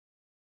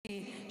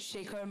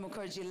Shekhar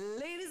Mukherjee.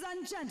 Ladies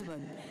and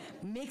gentlemen,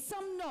 make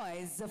some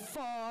noise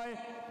for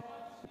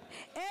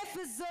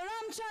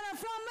F.Zoramchana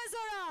from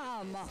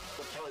Mizoram.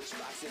 The punch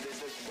boxing is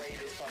the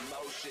greatest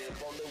promotion.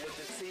 Rolling with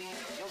the team,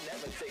 you'll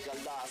never take a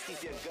loss.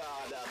 Keep your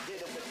guard up,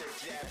 hit him with the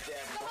jab.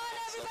 Come on,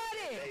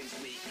 everybody! Today's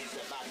week is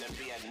about to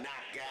be a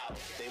knockout.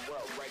 They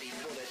weren't ready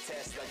for the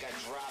test like a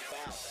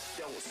dropout.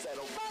 Don't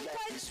settle for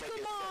Pankaj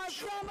Kumar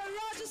from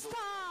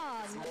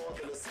Rajasthan. It's more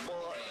than a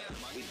sport.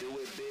 We do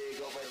it big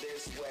over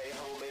this way,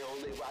 homie.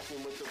 Only rocking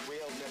with the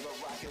real, never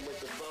rocking with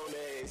the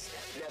phonies.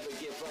 Never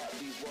give up,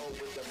 we roll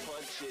with the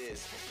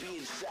punches.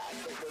 Being shot,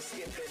 but we're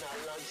skipping our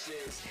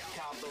lunches.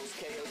 Combos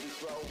KO, we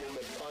throw them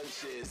in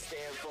bunches.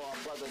 Stand for our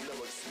brother, no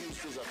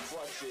excuses or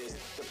crutches.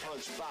 The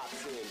punch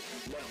boxing,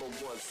 number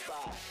one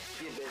spot.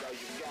 Give it all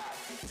you got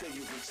till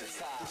you reach the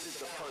top. This is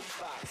the punch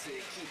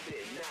boxing, keep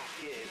it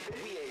knocking.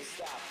 We ain't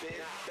stopping,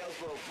 bells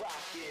will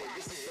rocking.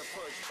 This is the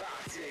punch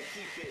boxing,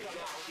 keep it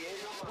knocking.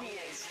 We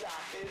ain't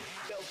stopping,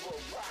 bells will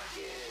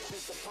rocking.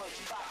 This is the punch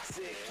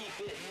boxing, keep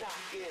it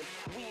knocking.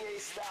 We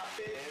ain't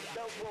stopping,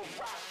 bells will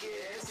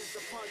rocking. This is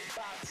the punch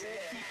boxing,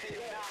 keep it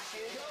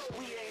knocking.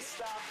 We ain't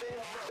stopping,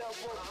 bells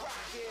will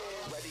rocking.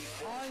 Ready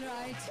for All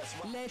right,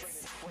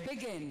 let's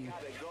begin.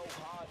 gotta go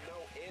hard, no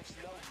ifs,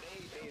 no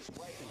maybes.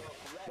 Right hook,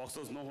 left.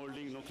 Boxers, no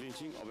holding, no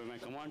clinching. Obey my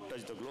command,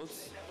 touch the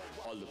gloves.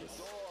 All the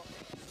best.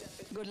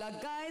 Good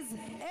luck, guys.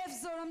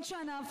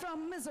 F.Zoramchana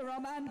from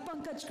Mizoram and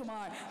Pankaj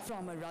Kumar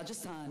from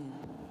Rajasthan.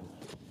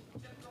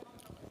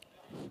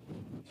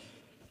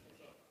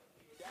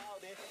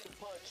 Doubt it, the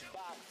punch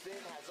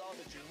boxing has all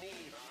that you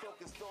need.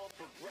 Focused on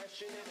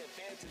progression and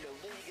advancing the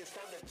league. It's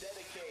time to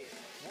dedicate.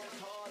 Work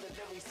hard and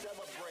then we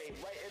celebrate.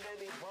 Righting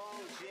any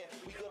wrongs, yeah,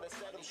 we gonna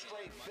set them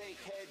straight.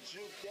 Fake head,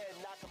 juke dead,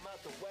 knock them out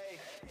the way.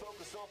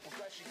 Focus on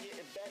progression,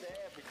 getting better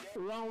every day.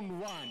 Round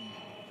one.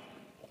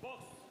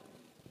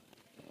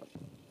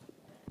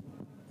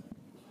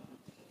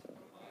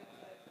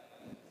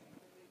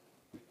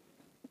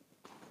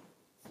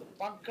 So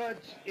Pankaj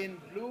in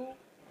blue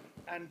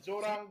and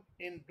Zorang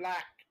in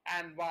black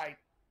and white.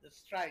 The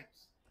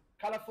stripes.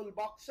 Colorful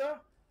boxer,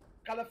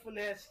 colorful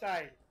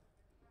hairstyle.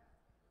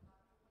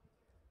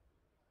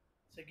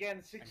 So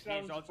again, six And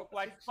rounds. he's also 6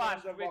 quite rounds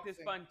fast of with his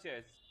boxing.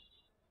 punches.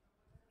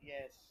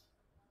 Yes.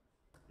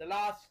 The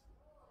last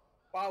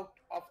bout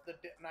of the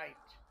night.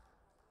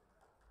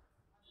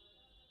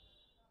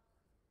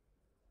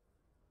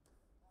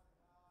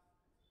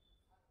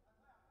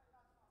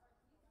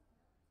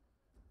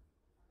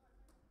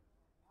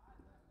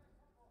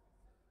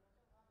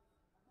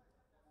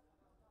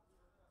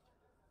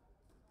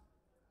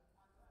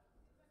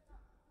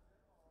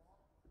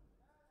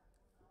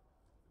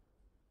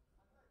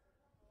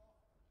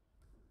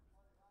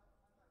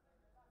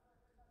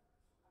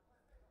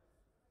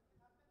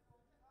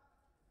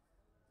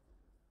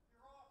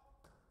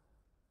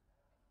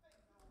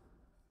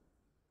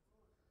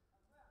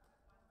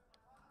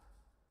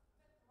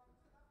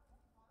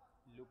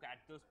 Look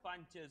at those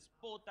punches.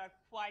 Both are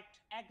quite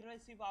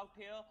aggressive out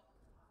here.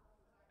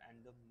 And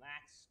the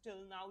match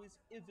still now is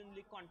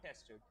evenly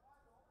contested.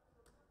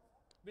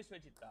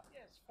 Vishwajita.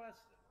 Yes,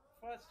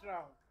 first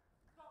round.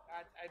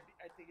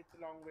 I think it's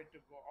a long way to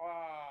go.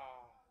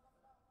 Ah,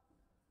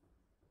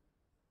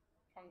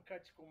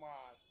 Pankaj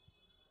Kumar.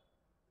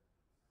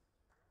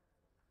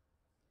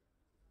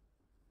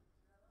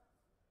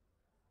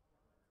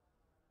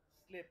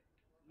 Slipped,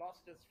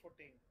 lost his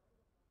footing.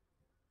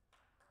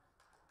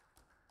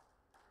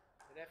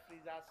 The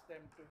referees asked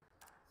them to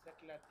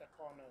settle at the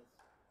corners.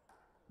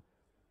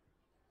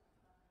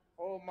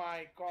 Oh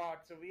my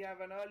god, so we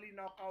have an early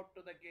knockout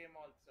to the game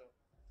also.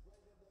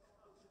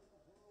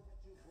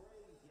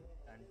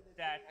 And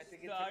I that's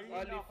think the it's an early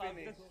early knockout.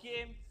 finish. The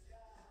game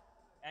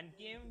and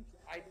game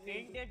I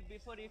think ended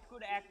before it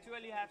could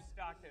actually have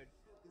started.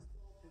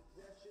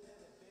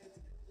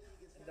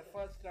 in the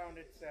first round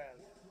itself.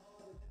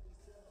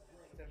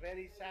 It's a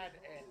very sad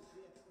end.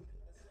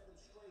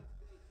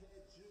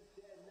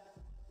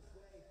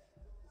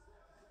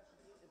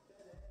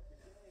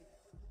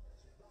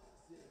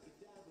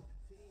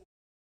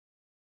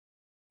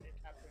 It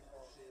happened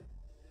all.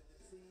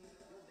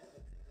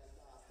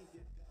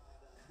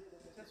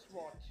 Just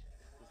watch.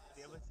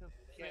 There was a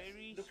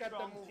very Yes. Look at the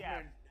strong movement.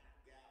 jab.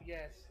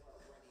 Yes.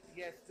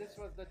 Yes, this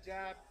was the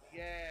jab.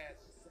 Yes.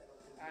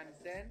 And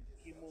then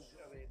he moved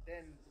away.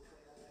 Then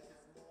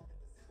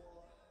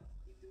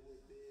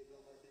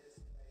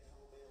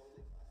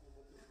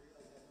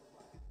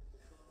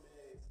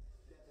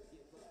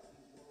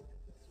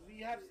so we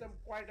have some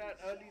quite an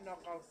early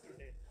knockout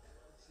today.